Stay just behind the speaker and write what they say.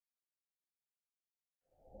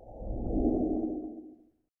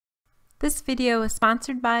This video is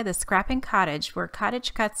sponsored by the Scrapping Cottage, where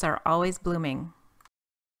CottageCutz are always blooming.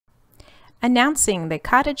 Announcing the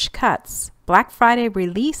CottageCutz Black Friday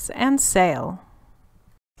release and sale.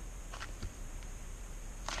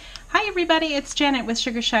 Hi everybody, it's Janet with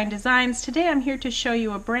Sugar Shine Designs. Today I'm here to show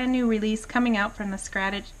you a brand new release coming out from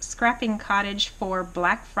the Scrapping Cottage for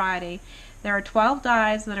Black Friday. There are 12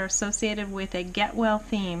 dies that are associated with a Get Well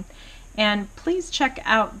theme. And please check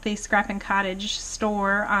out the Scrapping Cottage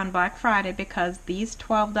store on Black Friday because these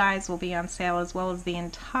 12 dies will be on sale, as well as the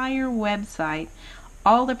entire website.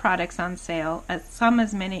 All the products on sale, some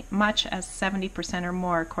as much as 70% or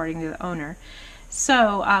more according to the owner.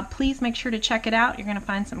 So please make sure to check it out. You're going to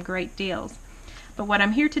find some great deals. But what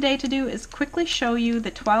I'm here today to do is quickly show you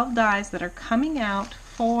the 12 dies that are coming out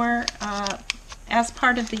for as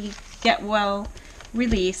part of the Get Well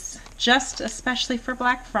release, just especially for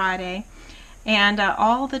Black Friday. And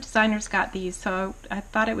all the designers got these, so I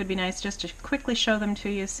thought it would be nice just to quickly show them to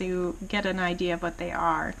you so you get an idea of what they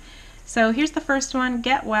are. So here's the first one,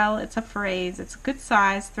 Get Well. It's a phrase. It's a good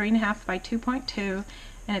size, 3.5 by 2.2,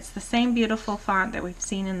 and it's the same beautiful font that we've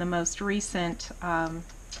seen in the most recent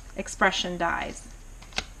expression dies.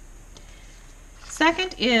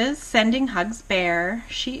 Second is Sending Hugs Bear.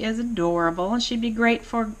 She is adorable, and she'd be great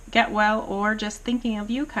for Get Well or just thinking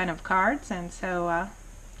of you kind of cards, and so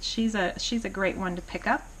she's a great one to pick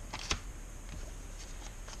up.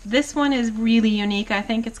 This one is really unique. I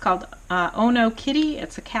think it's called Oh No Kitty.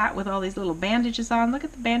 It's a cat with all these little bandages on. Look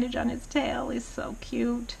at the bandage on its tail. He's so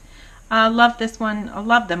cute. Love this one. I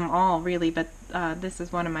love them all really, but this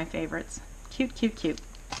is one of my favorites. Cute, cute, cute.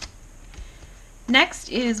 Next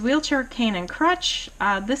is Wheelchair, Cane, and Crutch.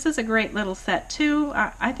 This is a great little set too.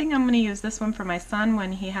 I think I'm going to use this one for my son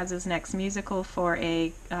when he has his next musical for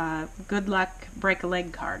a good luck break a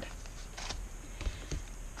leg card.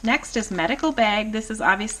 Next is Medical Bag. This is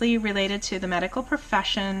obviously related to the medical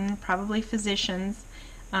profession. Probably physicians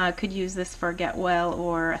could use this for Get Well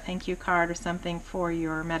or a thank you card or something for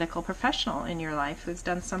your medical professional in your life who's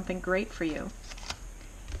done something great for you.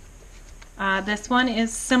 This one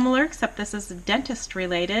is similar, except this is dentist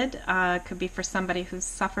related. Could be for somebody who's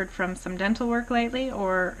suffered from some dental work lately,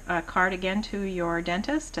 or a card again to your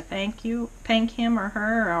dentist to thank him or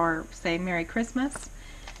her, or say Merry Christmas.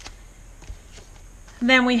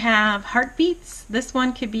 Then we have Heartbeats. This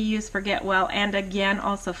one could be used for Get Well and again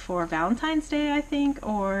also for Valentine's Day, I think,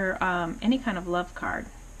 or any kind of love card.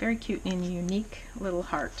 Very cute and unique little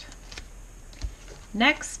heart.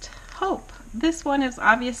 Next, Hope. This one is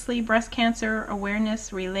obviously breast cancer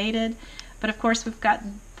awareness related, but of course we've got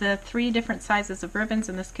the 3 different sizes of ribbons,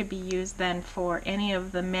 and this could be used then for any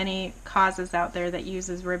of the many causes out there that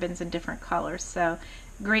uses ribbons in different colors. So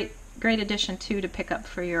great addition too to pick up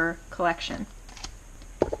for your collection.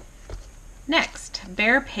 Next,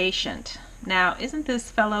 Bear Patient. Now isn't this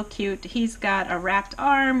fellow cute? He's got a wrapped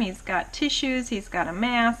arm, he's got tissues, he's got a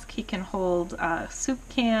mask, he can hold a soup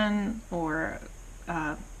can or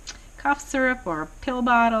cough syrup or a pill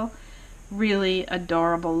bottle. Really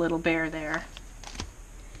adorable little bear there.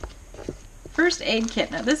 First Aid Kit.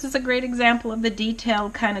 Now this is a great example of the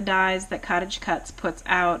detailed kind of dies that CottageCutz puts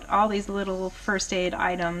out. All these little first aid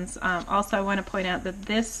items. Also I want to point out that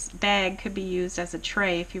this bag could be used as a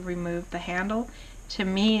tray if you remove the handle. To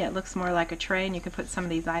me it looks more like a tray, and you could put some of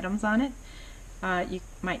these items on it. You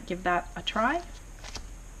might give that a try.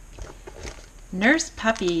 Nurse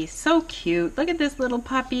Puppy, so cute. Look at this little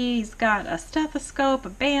puppy. He's got a stethoscope, a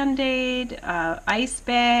band-aid, ice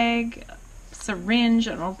bag, syringe,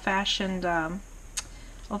 an old-fashioned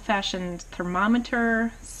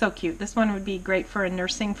thermometer. So cute. This one would be great for a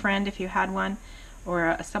nursing friend if you had one,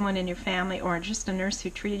 or someone in your family, or just a nurse who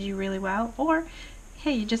treated you really well, or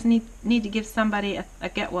hey, you just need to give somebody a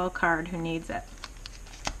Get Well card who needs it.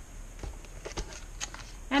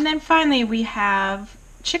 And then finally we have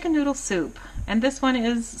Chicken Noodle Soup. And this one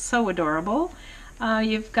is so adorable.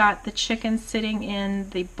 You've got the chicken sitting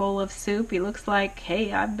in the bowl of soup. He looks like,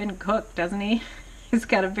 hey, I've been cooked, doesn't he? He's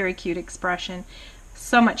got a very cute expression.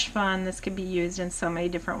 So much fun. This could be used in so many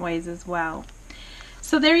different ways as well.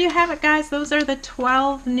 So there you have it, guys. Those are the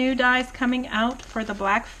 12 new dies coming out for the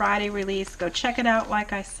Black Friday release. Go check it out,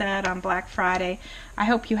 like I said, on Black Friday. I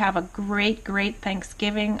hope you have a great, great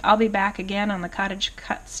Thanksgiving. I'll be back again on the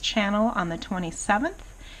CottageCutz channel on the 27th.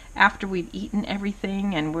 After we've eaten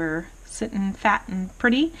everything and we're sitting fat and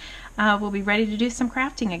pretty, we'll be ready to do some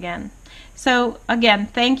crafting again. So again,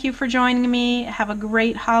 thank you for joining me. Have a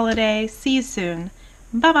great holiday. See you soon.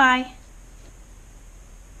 Bye-bye.